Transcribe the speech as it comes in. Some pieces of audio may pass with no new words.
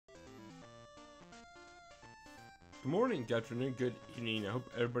Good morning, good afternoon, good evening. I hope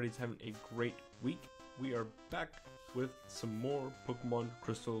everybody's having a great week. We are back with some more Pokemon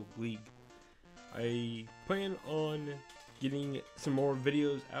Crystal League. I plan on getting some more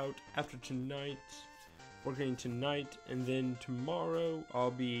videos out after tonight, working tonight, and then tomorrow I'll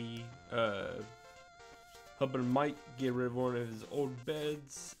be helping Mike get rid of one of his old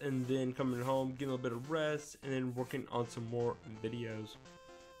beds, and then coming home, getting a little bit of rest, and then working on some more videos.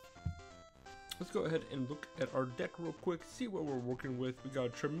 Let's go ahead and look at our deck real quick, see what we're working with. We got a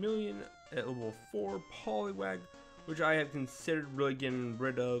Charmeleon at level 4, Poliwag, which I have considered really getting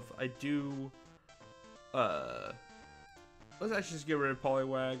rid of. I do, let's actually just get rid of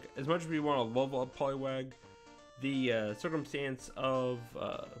Poliwag. As much as we want to level up Poliwag, the circumstance of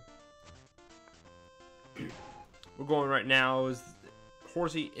we're going right now is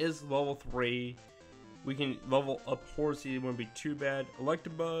Horsey is level 3. We can level up Horsey, it wouldn't be too bad.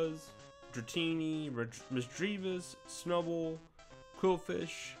 Electabuzz, Dratini, Misdreavus, Snubbull,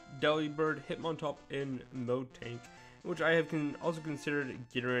 Quillfish, Delibird, Hitmontop, and Motank, which I have also considered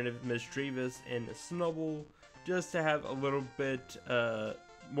getting rid of Misdreavus and Snubbull just to have a little bit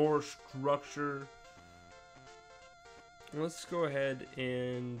more structure. Let's go ahead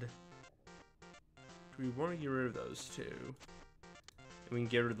and do we want to get rid of those two? We can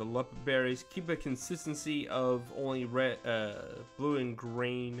get rid of the leopard berries, keep a consistency of only red, blue and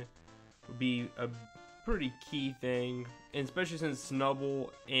green. Would be a pretty key thing, and especially since Snubbull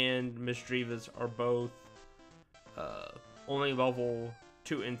and Misdreavus are both only level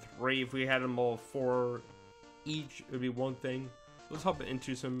 2 and 3. If we had them all 4 each, it would be one thing. Let's hop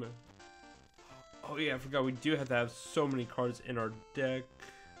into some. Oh yeah, I forgot we do have to have so many cards in our deck.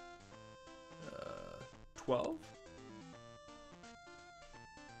 12.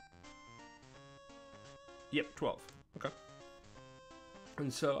 Yep, 12. Okay.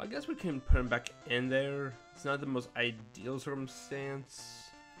 And so I guess we can put him back in there. It's not the most ideal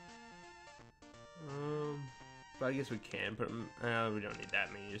circumstance. But I guess we can put him. We don't need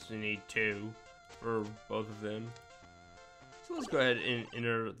that many. Just we need 2 for both of them. So let's go ahead and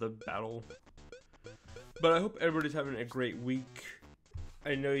enter the battle. But I hope everybody's having a great week.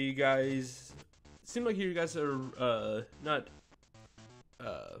 I know you guys seem like you guys are not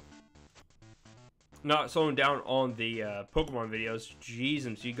slowing down on the Pokemon videos. Jeez,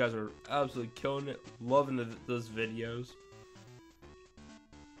 and so you guys are absolutely killing it, loving those videos.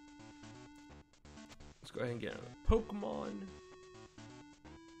 Let's go ahead and get another Pokemon.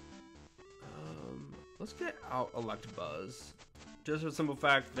 Let's get out Electabuzz, just for the simple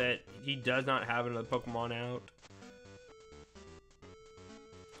fact that he does not have another Pokemon out.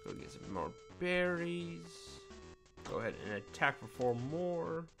 Let's go get some more berries. Go ahead and attack for 4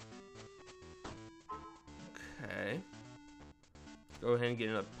 more. Okay. Go ahead and get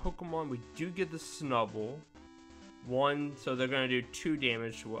another Pokemon. We do get the Snubbull. 1, so they're going to do 2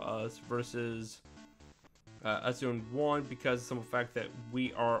 damage to us versus us doing 1 because of the simple fact that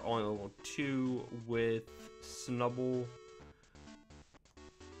we are on level 2 with Snubbull.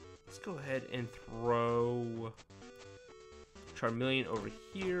 Let's go ahead and throw Charmeleon over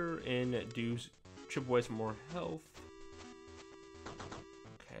here and do chip away some more health.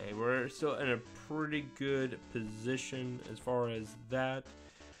 Okay, we're still in a pretty good position as far as that.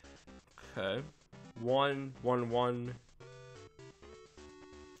 Okay, 1, 1, 1.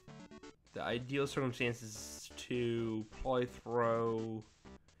 The ideal circumstance is to probably throw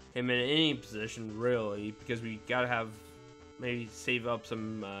him in any position, really, because we gotta have maybe save up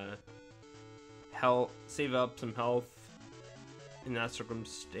some health in that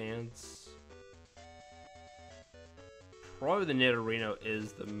circumstance. Probably the Nidorino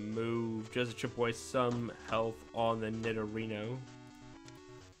is the move, just to chip away some health on the Nidorino.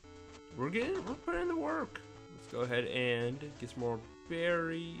 We're putting in the work. Let's go ahead and get some more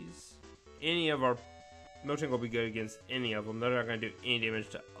berries. Any of our Motank will be good against any of them. They're not going to do any damage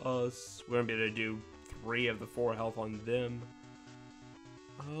to us. We're going to be able to do 3 of the 4 health on them.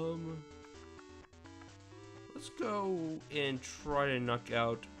 Let's go and try to knock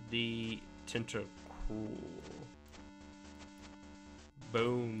out the Tentacruel.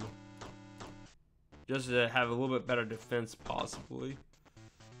 Boom. Just to have a little bit better defense, possibly.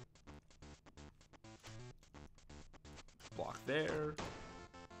 Block there.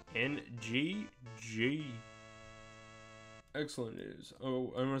 And GG. Excellent news.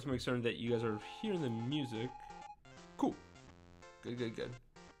 Oh, I must make certain that you guys are hearing the music. Cool. Good, good, good.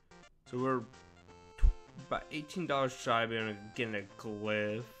 So we're about $18 shy of getting a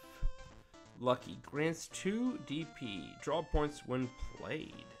glyph. Lucky grants 2 DP. Draw points when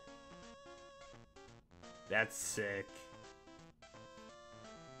played. That's sick.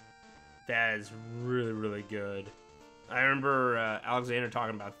 That is really, really good. I remember Alexander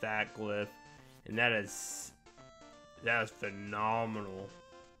talking about that glyph, and that is phenomenal.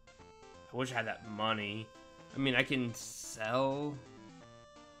 I wish I had that money. I mean, I can sell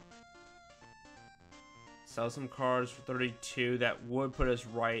some cards for 32. That would put us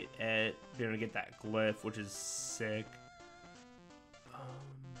right at being able to get that glyph, which is sick.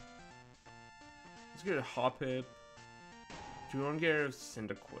 Let's get a Hoppip. Do we want to get rid of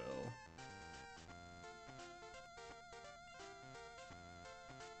Cyndaquil?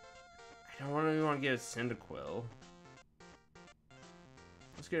 I don't really want to get a Cyndaquil.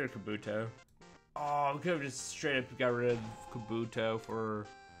 Let's get a Kabuto. Oh, we could have just straight up got rid of Kabuto for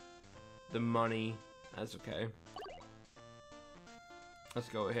the money. That's okay. Let's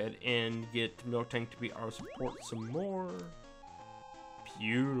go ahead and get Miltank to be our support some more.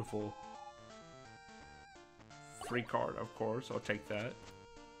 Beautiful. Free card, of course. I'll take that.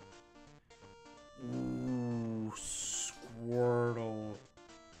 Ooh, Squirtle.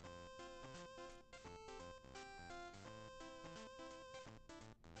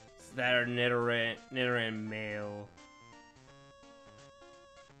 That or Nidoran male.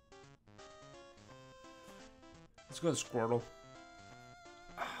 Let's go with Squirtle.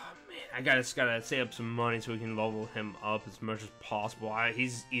 Oh man, I just gotta save up some money so we can level him up as much as possible.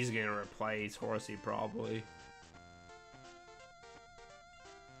 He's gonna replace Horsey probably.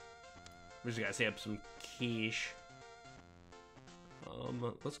 We just gotta save up some quiche.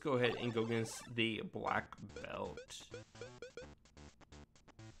 Let's go ahead and go against the black belt.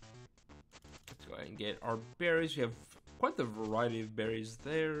 Let's go ahead and get our berries. We have quite the variety of berries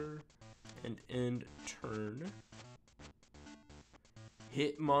there. And end turn.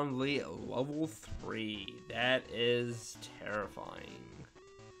 Hitmonlee level 3. That is terrifying.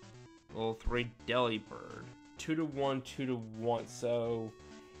 Level 3 Delibird. 2-1, 2-1. So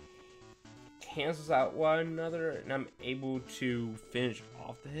cancels out one another, and I'm able to finish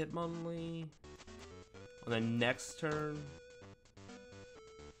off the Hitmonlee on the next turn.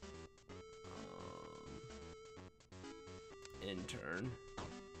 End turn.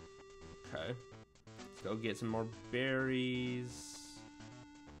 Okay. Let's go get some more berries.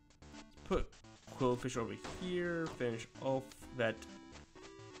 Let's put Quillfish over here. Finish off that.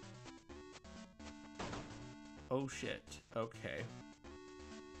 Oh shit. Okay.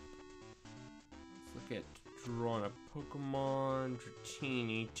 Let's look at drawing a Pokemon.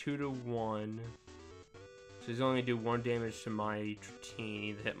 Dratini. 2-1. So he's only gonna do 1 damage to my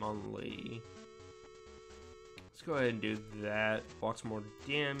Dratini, the Hitmonlee. Let's go ahead and do that. Block some more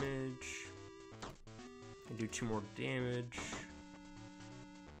damage. And do 2 more damage.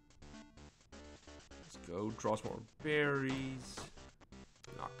 Let's go draw some more berries.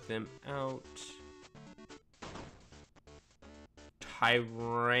 Knock them out.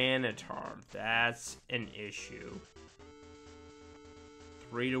 Tyranitar. That's an issue.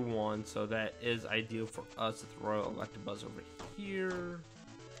 3-1, so that is ideal for us to throw Electabuzz over here.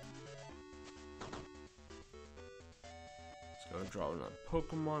 Let's go draw another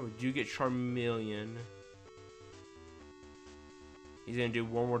Pokemon. We do get Charmeleon. He's gonna do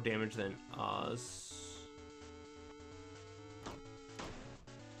 1 more damage than us.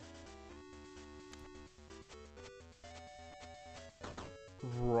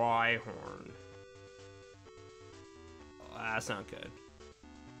 Rhyhorn. Oh, that's not good.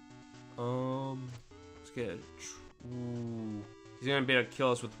 Let's get a ooh. He's gonna be able to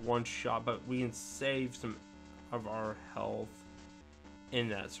kill us with 1 shot, but we can save some of our health in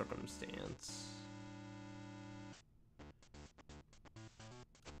that circumstance.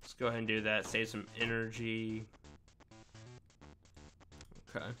 Let's go ahead and do that. Save some energy.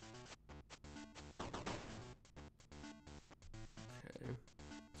 Okay.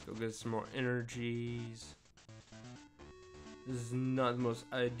 Let's go get some more energies. This is not the most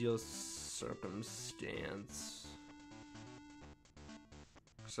ideal circumstance.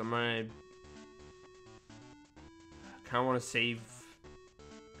 So I kind of want to save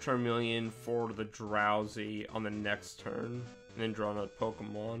Charmeleon for the Drowsy on the next turn, and then draw another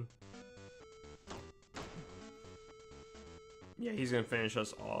Pokemon. Yeah, he's gonna finish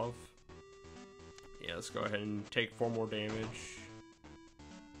us off. Yeah, let's go ahead and take 4 more damage.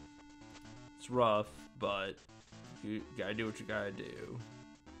 It's rough, but you gotta do what you gotta do.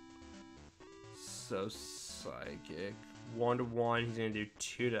 So Psychic. 1-1, he's gonna do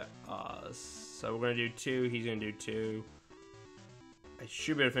 2 to us. So we're gonna do 2, he's gonna do 2. I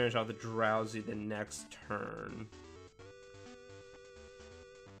should be able to finish off the Drowsy the next turn.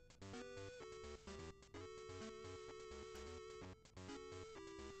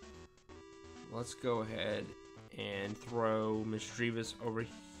 Let's go ahead and throw Misdreavus over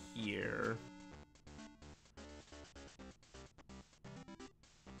here.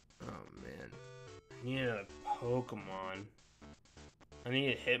 Need a Pokemon. I need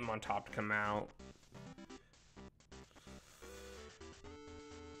a Hitmontop to come out.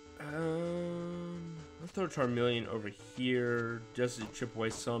 Let's throw Charmeleon over here just to chip away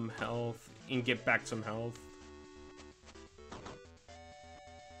some health and get back some health.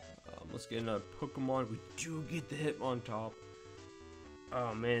 Let's get another Pokemon. We do get the Hitmontop.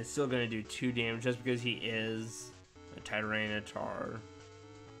 Oh man, it's still gonna do 2 damage just because he is a Tyranitar.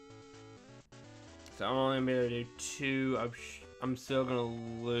 So I'm only gonna be able to do 2. I'm still gonna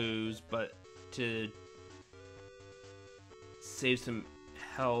lose, but to save some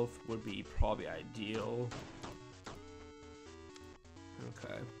health would be probably ideal.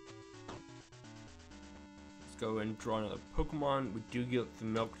 Okay. Let's go and draw another Pokemon. We do get the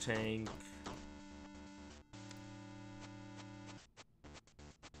Milk Tank.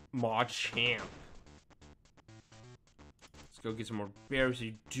 Machamp. Let's go get some more berries.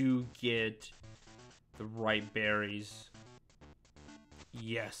 You do get the right berries.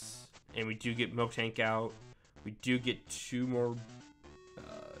 Yes. And we do get Milk Tank out. We do get 2 more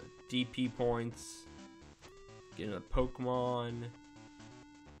DP points. Get another Pokemon.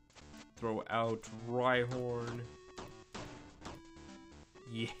 Throw out Rhyhorn.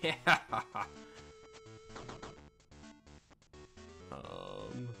 Yeah.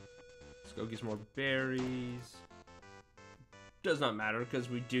 Let's go get some more berries. Does not matter because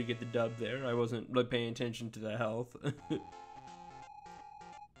we do get the dub there. I wasn't really paying attention to the health.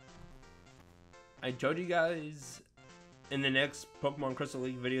 I told you guys in the next Pokemon Crystal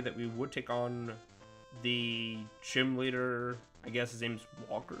League video that we would take on the gym leader. I guess his name's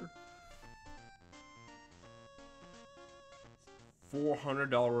Walker.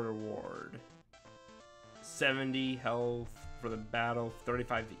 $400 reward. 70 health for the battle,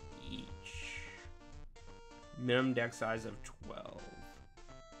 35 each. Minimum deck size of 12.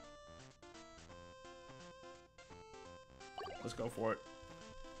 Let's go for it.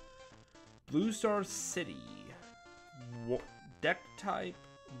 Blue Star City. Deck type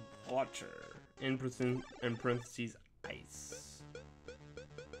Water. In parentheses Ice.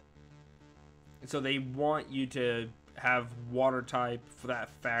 So they want you to have Water type for that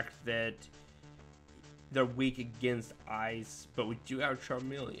fact that they're weak against Ice, but we do have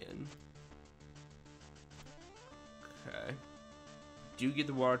Charmeleon. Okay. Do get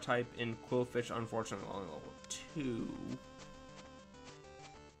the Water type in Quillfish, unfortunately only level 2.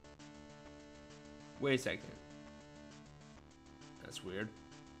 Wait a second. That's weird.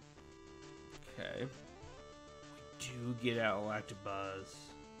 Okay. We do get out Electabuzz.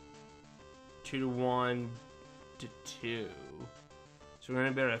 2-1 to 2. So we're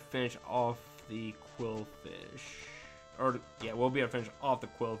gonna be able to finish off the Quillfish. Or yeah, we'll be able to finish off the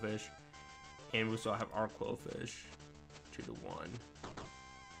Quillfish. And we still have our Quillfish. 2-1.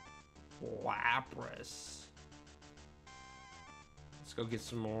 Lapras. Let's go get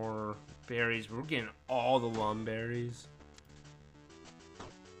some more berries. We're getting all the Lum berries.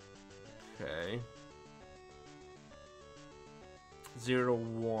 Okay.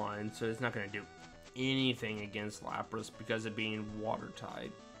 0-1, so it's not going to do anything against Lapras because of being Water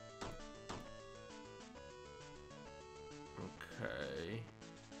type. Okay.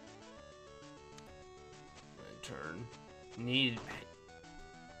 My turn.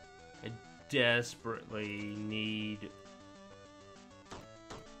 I desperately need.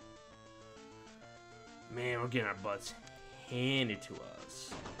 Man, we're getting our butts handed to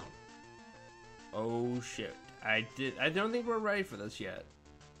us. Oh shit. I don't think we're ready for this yet.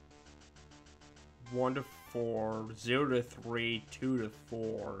 1-4, 0-3,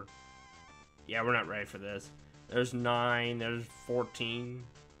 2-4. Yeah, we're not ready for this. There's 9, there's 14.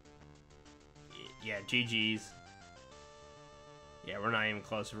 Yeah, GG's. Yeah, we're not even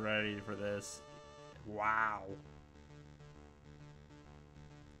close to ready for this. Wow.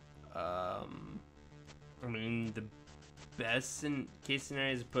 I mean, the best in case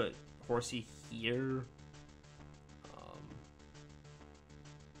scenario is to put Horsey here.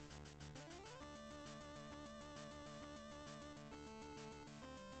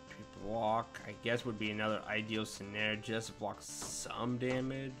 Block, I guess, would be another ideal scenario, just to block some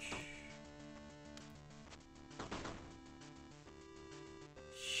damage.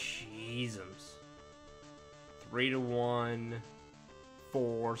 Jesus. 3-1,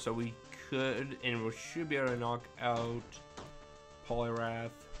 4, so we could, and we should be able to knock out Poliwrath.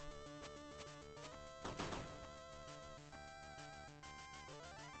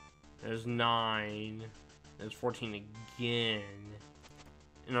 There's 9. There's 14 again.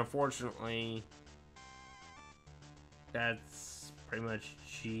 And unfortunately, that's pretty much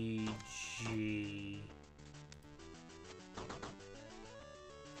GG.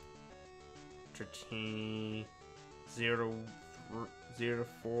 Tratini, 0, 0 to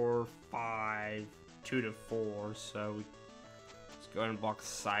 4, 5, 2 to 4. So let's go ahead and block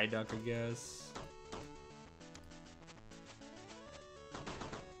Psyduck, I guess.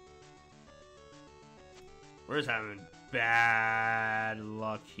 We're just having bad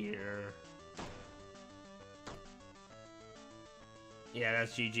luck here. Yeah,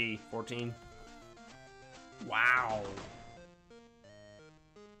 that's GG. 14. Wow.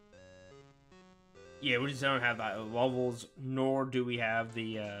 Yeah, we just don't have the levels, nor do we have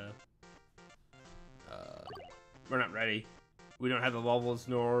the, we're not ready. We don't have the levels,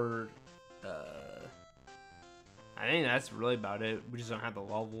 nor, I think that's really about it. We just don't have the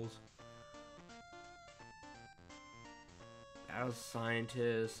levels. Battle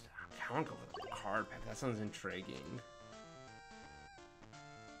Scientist. I want to go with a card pack. That sounds intriguing.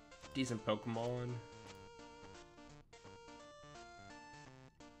 Decent Pokemon.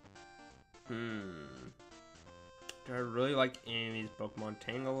 Do I really like any of these Pokemon?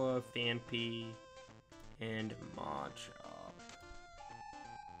 Tangela, Phanpy, and Machop.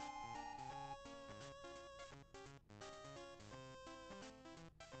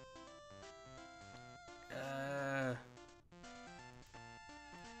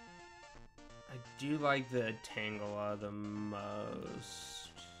 I do like the Tangela the most.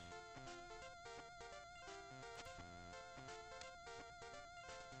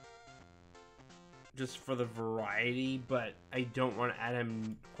 Just for the variety, but I don't want to add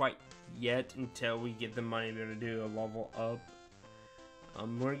him quite yet until we get the money to do a level up.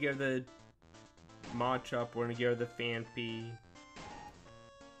 We're gonna give the Machop, we're gonna give the Phanpy.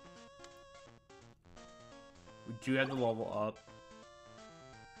 We do have the level up.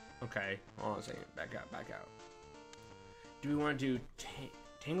 Okay, hold on a second. Back out, back out. Do we want to do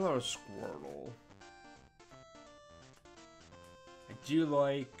Tangela or Squirtle? I do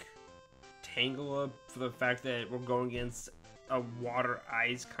like Tangela for the fact that we're going against a water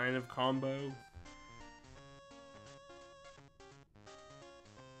ice kind of combo.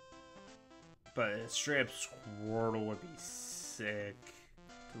 But a straight up Squirtle would be sick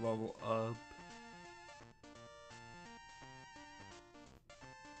to level up.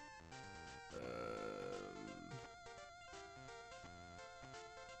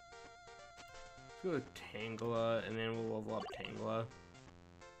 Let's go with Tangela, and then we'll level up Tangela.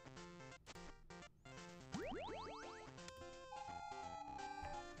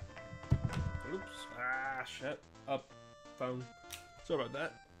 Oops. Ah, shut up, phone. Sorry about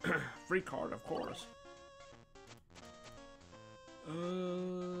that. Free card, of course.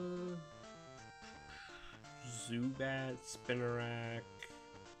 Zubat, Spinarak.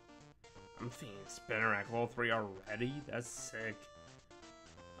 I'm thinking Spinarak level 3 already? That's sick.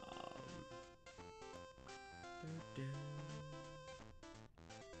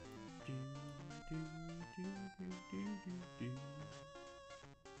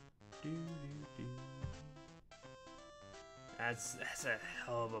 That's a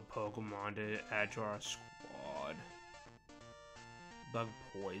hell of a Pokemon to add to our squad. Bug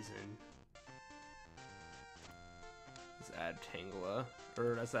Poison. Let's add Tangela.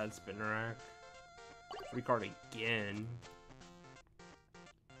 Or let's add Spinarak. Free card again.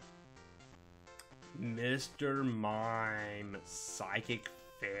 Mr. Mime. Psychic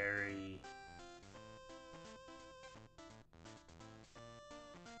Fairy.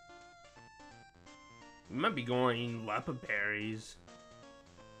 We might be going Lepa Berries.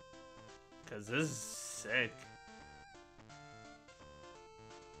 Cause this is sick.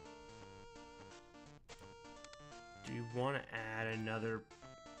 Do you want to add another?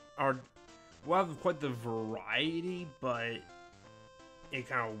 We'll have quite the variety, but it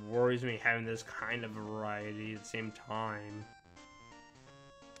kind of worries me having this kind of variety at the same time.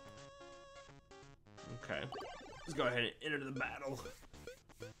 Okay, let's go ahead and enter the battle.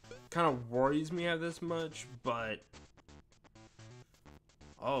 Kind of worries me have this much, but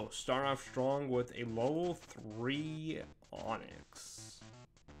oh, starting off strong with a level 3 Onix,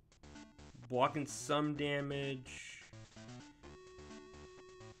 blocking some damage.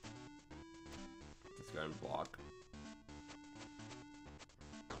 Let's go ahead and block.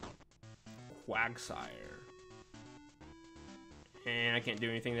 Quagsire, and I can't do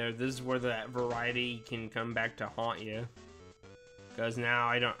anything there. This is where that variety can come back to haunt you. Because now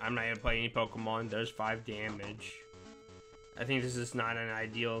I'm not gonna play any Pokemon. There's 5 damage. I think this is not an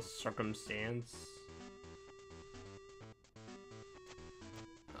ideal circumstance.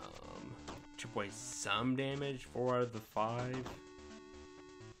 Chip away some damage. 4 out of the 5.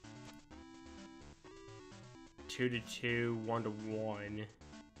 2 to 2, 1 to 1.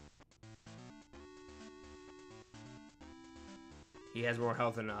 he has more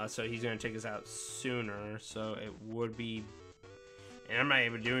health than us, so he's gonna take us out sooner. So it would be, and I'm not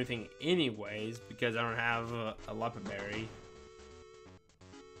able to do anything anyways because I don't have a leopard berry.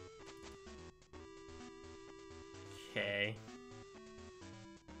 Okay.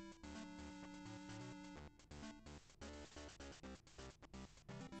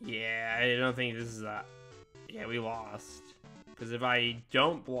 Yeah, I don't think this is a... Yeah, we lost. Because if I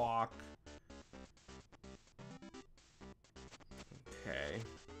don't block... Okay.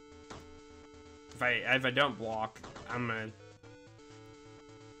 If I don't block, I'm gonna...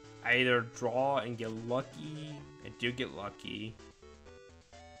 I either draw and get lucky. I do get lucky.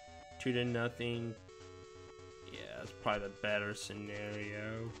 2-0. Yeah, that's probably the better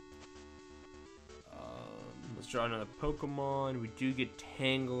scenario. Let's draw another Pokemon. We do get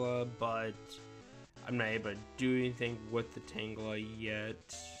Tangela, but I'm not able to do anything with the Tangela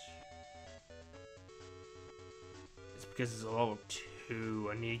yet. It's because it's a level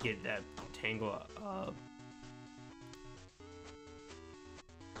 2. I need to get that Tangela up.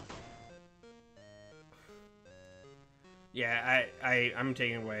 Yeah, I'm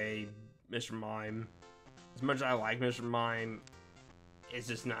taking away Mr. Mime. As much as I like Mr. Mime, it's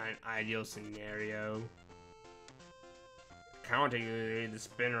just not an ideal scenario. I want to take the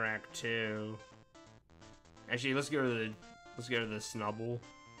Spinnerack too. Actually, let's go to the Snubble.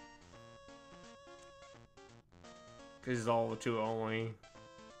 Cause it's all 2 only.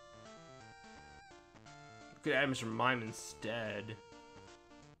 Could add Mr. Mime instead.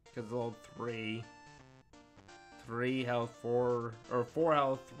 Cause it's all 3. 3 health, 4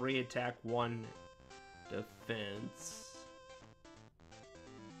 health, 3 attack, 1 defense.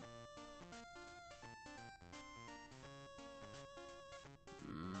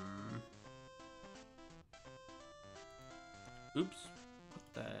 Oops.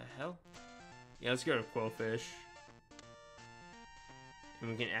 What the hell? Yeah, let's go to Quillfish. And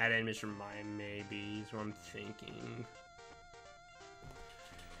we can add in Mr. Mime, maybe, is what I'm thinking.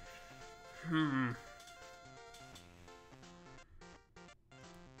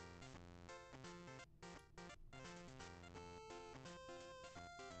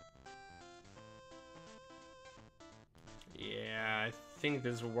 Yeah, I think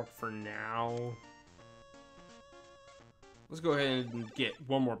this will work for now. Let's go ahead and get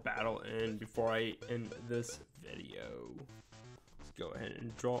one more battle in before I end this video. Let's go ahead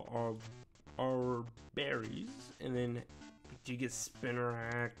and draw our berries, and then we do get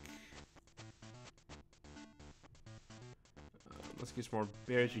Spinnerack. Let's get some more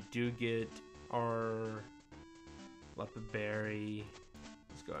berries. We do get our leopard berry.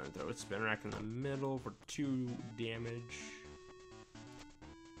 Let's go ahead and throw a Spinnerack in the middle for 2 damage.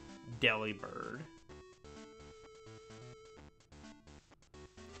 Delibird.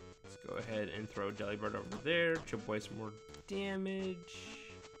 Go ahead and throw Delibird over there, chip away some more damage.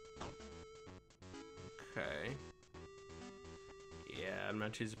 Okay. Yeah, I'm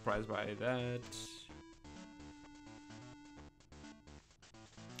not too surprised by that.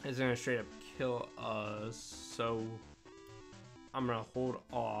 It's gonna straight up kill us, so I'm gonna hold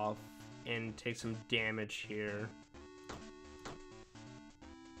off and take some damage here.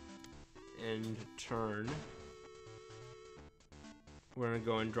 End turn. We're gonna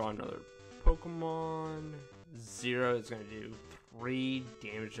go and draw another Pokemon. 0 is gonna do 3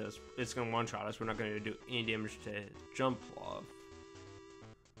 damage to us. It's gonna one-shot us. We're not gonna do any damage to Jumpluff.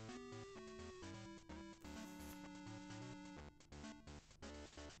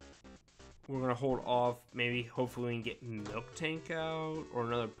 We're gonna hold off. Maybe, hopefully, we can get Milk Tank out or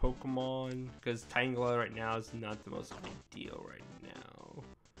another Pokemon, because Tangela right now is not the most ideal right now.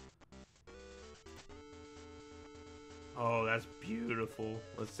 Oh, that's beautiful.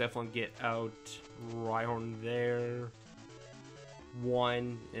 Let's definitely get out Rhyhorn there.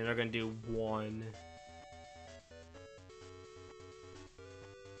 1, and they're gonna do 1.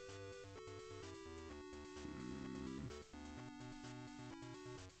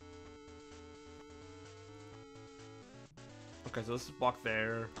 Okay, so let's just block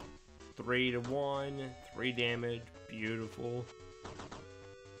there. 3 to 1, 3 damage, beautiful.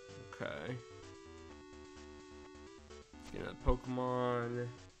 Okay. Get a Pokemon.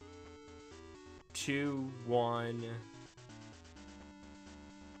 2, 1.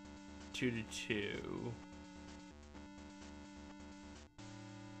 2 to 2.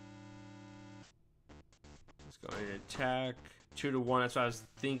 Let's go ahead and attack. 2 to 1. That's what I was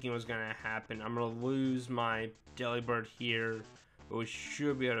thinking was gonna happen. I'm gonna lose my Delibird here, but we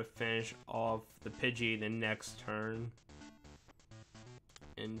should be able to finish off the Pidgey the next turn.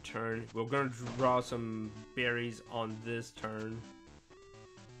 In turn, we're gonna draw some berries on this turn.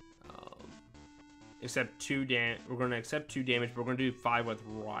 accept 2 damage. We're gonna accept 2 damage, but we're gonna do 5 with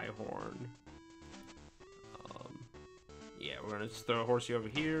Rhyhorn. Yeah, we're gonna just throw a Horsey over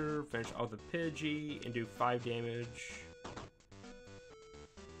here, finish off the Pidgey, and do 5 damage.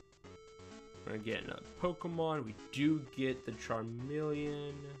 We're gonna get another Pokemon. We do get the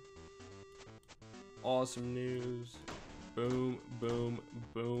Charmeleon. Awesome news. Boom, boom,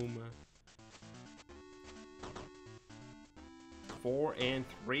 boom. 4 and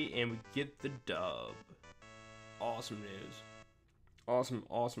 3, and we get the dub. Awesome news. Awesome,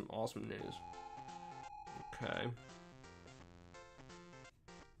 awesome, awesome news. Okay.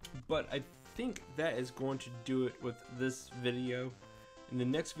 But I think that is going to do it with this video. In the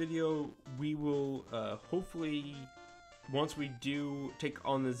next video, we will hopefully, once we do take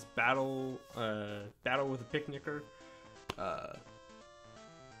on this battle with a Picnicker,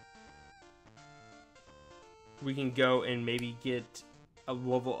 we can go and maybe get a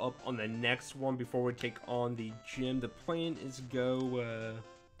level up on the next one before we take on the gym. The plan is to go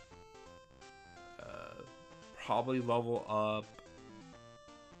probably level up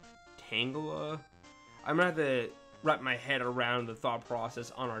Tangela. I'm gonna have to wrap my head around the thought process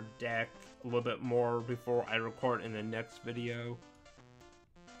on our deck a little bit more before I record in the next video.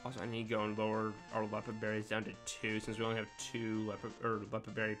 Also, I need to go and lower our Leopard Berries down to 2 since we only have 2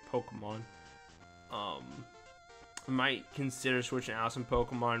 Leopard Berry Pokemon. Might consider switching out some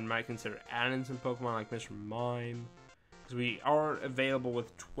Pokemon. Might consider adding some Pokemon like Mr. Mime, because we are available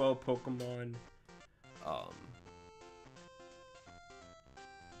with 12 Pokemon.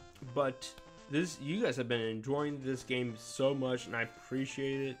 But you guys have been enjoying this game so much, and I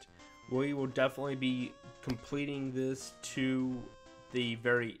appreciate it. We will definitely be completing this to the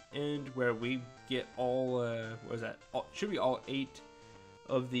very end, where we get all what is that? Should be all 8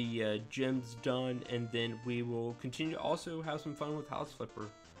 of the gyms done, and then we will continue to also have some fun with House Flipper.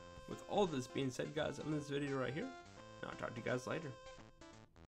 With all this being said, guys, I'm in this video right here, and I'll talk to you guys later.